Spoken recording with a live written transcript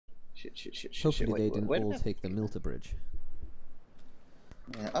Shit. Hopefully they Wait, didn't where all did I- take the Milter Bridge.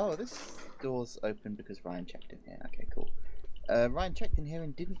 Yeah. Oh, this door's open because Ryan checked in here. Okay, cool. Ryan checked in here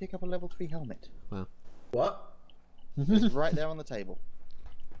and didn't pick up a level 3 helmet. Wow. What? It's right there on the table.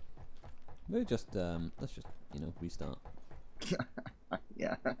 Let's just restart.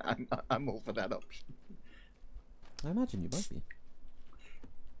 Yeah, I'm all for that option. I imagine you might be.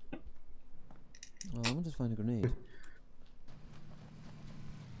 Oh, I'm gonna just find a grenade.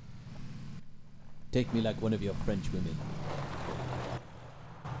 Take me like one of your French women.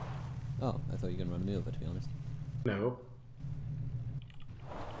 Oh, I thought you were gonna run me over, to be honest. No.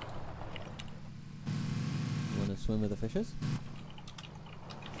 You wanna swim with the fishes?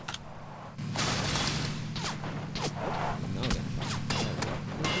 Oh, no, again. There we go.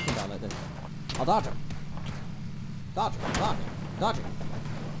 You can die like this. I'll dodge him! Dodge him! Dodge him! Dodge him!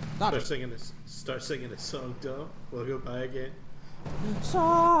 Dodge him! Start singing this song, Dom. We'll go by again.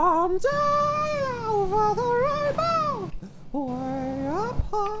 Someday over the rainbow, way up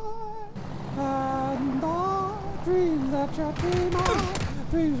high, and the dreams that you dream of,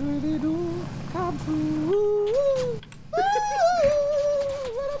 dreams really do come true.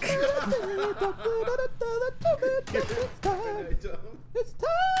 It's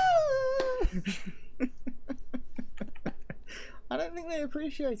time. I don't think they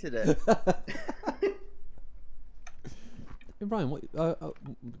appreciated it. Hey Brian, what?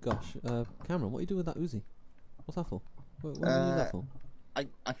 Cameron, what are you doing with that Uzi? What's that for? What do you use that for?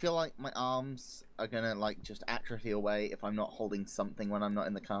 I feel like my arms are gonna like just atrophy away if I'm not holding something when I'm not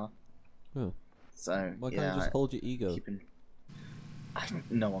in the car. Oh. So Why can't yeah, you just hold your ego?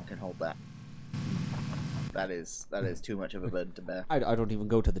 No one can hold that. That is too much of a burden to bear. I don't even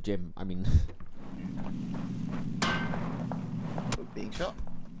go to the gym. I mean. Oh, being shot.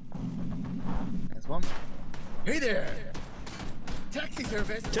 There's one. Hey there! Taxi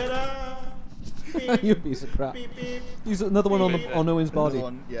service! Ta-da! You piece of crap. Beep, beep. Use another one on Owen's body.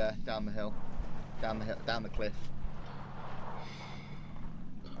 Another one, yeah, down the hill. Down the cliff.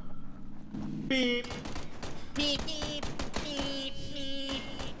 Beep. Beep, beep, beep, beep.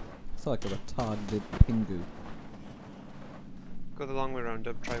 It's like a retarded Pingu. Go the long way around,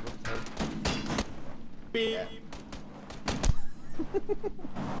 try both times. Beep. Yeah.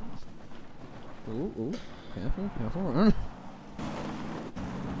 Ooh, careful, run.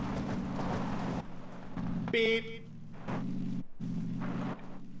 Beep.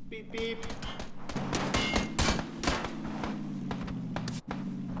 Beep, beep.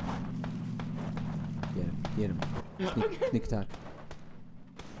 Get him. Sneak attack.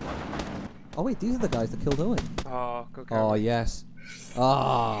 Oh wait, these are the guys that killed Owen. Oh, go Oh Cameron. yes.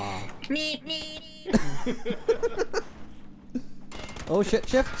 Ah. Oh shit!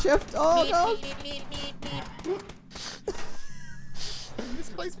 Shift! Oh no! This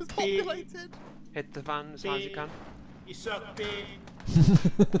place was populated. Hit the van as hard as you can. You suck, beep.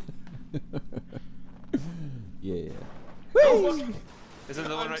 Yeah. Oh, fuck. Is there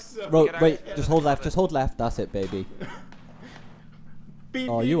another one right? so- Get out. Wait, just hold left. That's it, baby. Beep,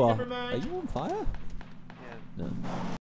 Oh, beep, you are. never mind. Are you on fire? Yeah. No.